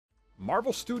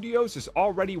Marvel Studios is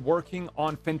already working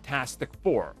on Fantastic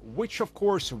Four, which of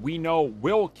course we know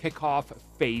will kick off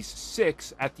Phase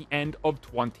 6 at the end of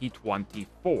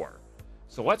 2024.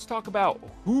 So let's talk about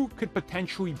who could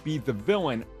potentially be the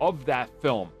villain of that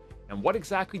film, and what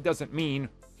exactly does it mean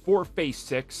for Phase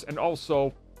 6 and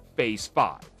also Phase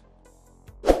 5.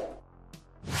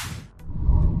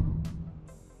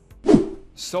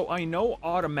 So I know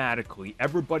automatically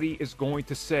everybody is going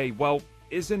to say, well,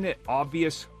 isn't it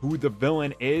obvious who the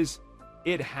villain is?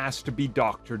 It has to be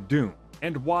Doctor Doom.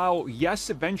 And while, yes,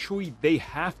 eventually they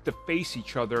have to face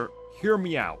each other, hear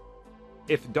me out.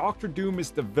 If Doctor Doom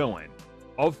is the villain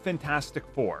of Fantastic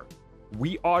Four,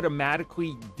 we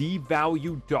automatically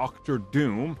devalue Doctor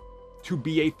Doom to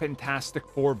be a Fantastic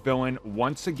Four villain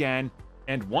once again,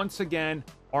 and once again,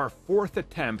 our fourth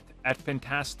attempt at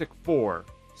Fantastic Four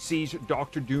sees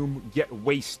Doctor Doom get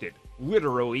wasted,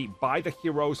 literally by the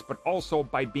heroes, but also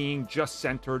by being just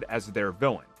centered as their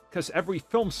villain. Because every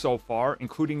film so far,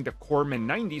 including the Corman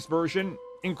 90s version,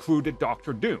 included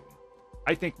Doctor Doom.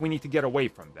 I think we need to get away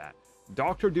from that.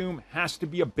 Doctor Doom has to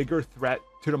be a bigger threat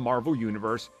to the Marvel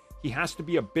Universe. He has to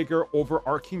be a bigger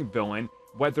overarching villain,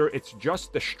 whether it's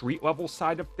just the street level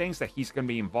side of things that he's going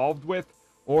to be involved with,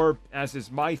 or, as is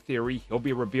my theory, he'll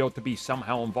be revealed to be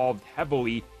somehow involved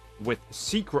heavily with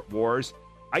Secret Wars.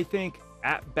 I think,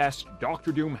 at best,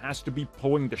 Doctor Doom has to be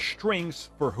pulling the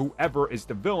strings for whoever is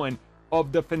the villain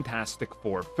of the Fantastic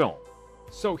Four film.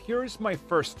 So here's my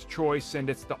first choice,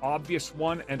 and it's the obvious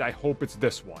one, and I hope it's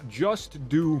this one. Just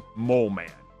do Mole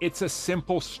Man. It's a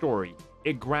simple story.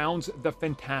 It grounds the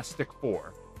Fantastic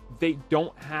Four. They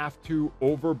don't have to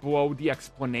overblow the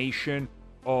explanation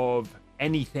of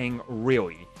anything,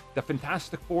 really. The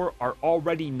Fantastic Four are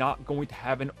already not going to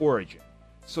have an origin.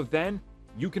 So then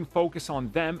you can focus on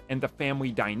them and the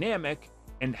family dynamic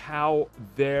and how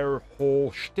their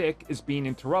whole shtick is being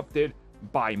interrupted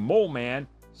by Mole Man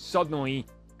suddenly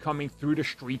coming through the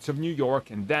streets of New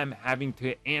York and them having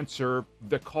to answer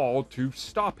the call to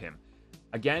stop him.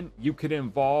 Again, you could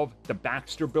involve the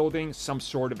Baxter Building, some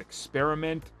sort of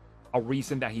experiment. A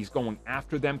reason that he's going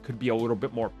after them could be a little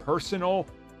bit more personal.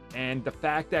 And the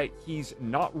fact that he's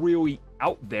not really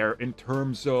out there in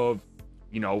terms of,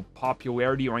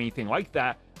 popularity or anything like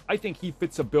that, I think he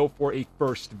fits a bill for a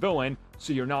first villain,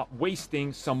 so you're not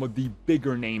wasting some of the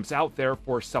bigger names out there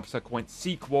for subsequent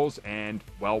sequels and,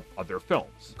 well, other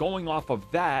films. Going off of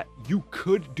that, you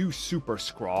could do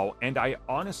Super-Skrull, and I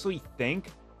honestly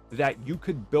think that you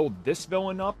could build this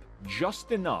villain up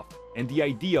just enough, and the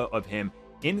idea of him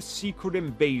in Secret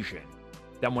Invasion,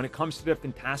 that when it comes to the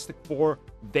Fantastic Four,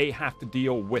 they have to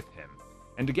deal with him.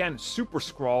 And again,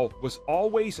 Super-Skrull was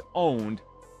always owned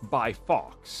by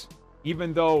Fox,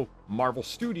 even though Marvel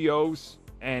Studios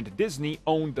and Disney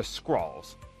owned the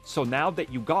Skrulls. So now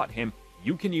that you got him,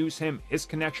 you can use him. His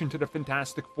connection to the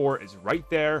Fantastic Four is right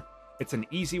there. It's an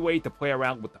easy way to play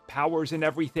around with the powers and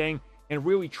everything, and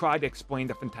really try to explain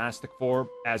the Fantastic Four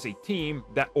as a team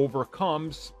that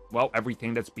overcomes, well,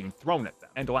 everything that's being thrown at them.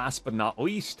 And last but not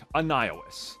least,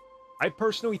 Annihilus. I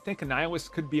personally think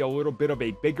Annihilus could be a little bit of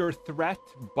a bigger threat,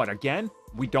 but again,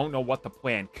 we don't know what the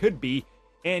plan could be,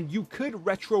 and you could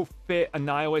retrofit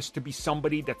Annihilus to be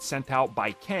somebody that's sent out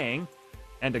by Kang,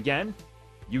 and again,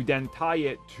 you then tie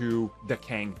it to the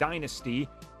Kang Dynasty,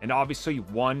 and obviously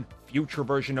one future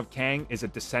version of Kang is a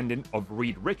descendant of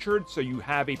Reed Richards, so you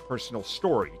have a personal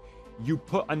story. You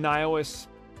put Annihilus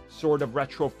sort of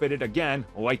retrofitted again,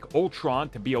 like Ultron,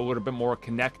 to be a little bit more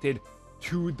connected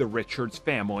to the Richards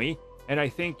family, and I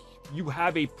think you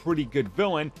have a pretty good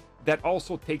villain that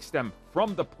also takes them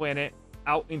from the planet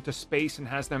out into space and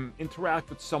has them interact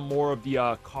with some more of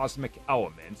the cosmic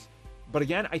elements. But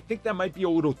again, I think that might be a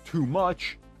little too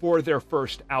much for their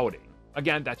first outing.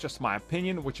 Again, that's just my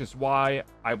opinion, which is why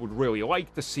I would really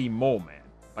like to see Mole Man.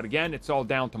 But again, it's all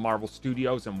down to Marvel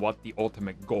Studios and what the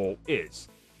ultimate goal is.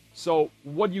 So,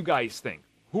 what do you guys think?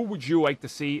 Who would you like to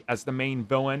see as the main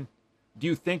villain? Do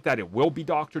you think that it will be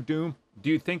Doctor Doom? Do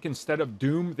you think instead of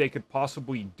Doom, they could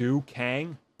possibly do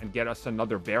Kang and get us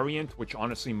another variant, which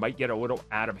honestly might get a little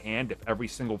out of hand if every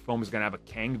single film is going to have a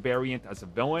Kang variant as a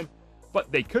villain? But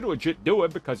they could legit do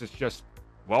it because it's just,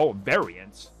 well,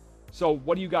 variants. So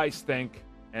what do you guys think,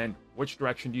 and which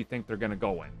direction do you think they're going to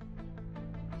go in?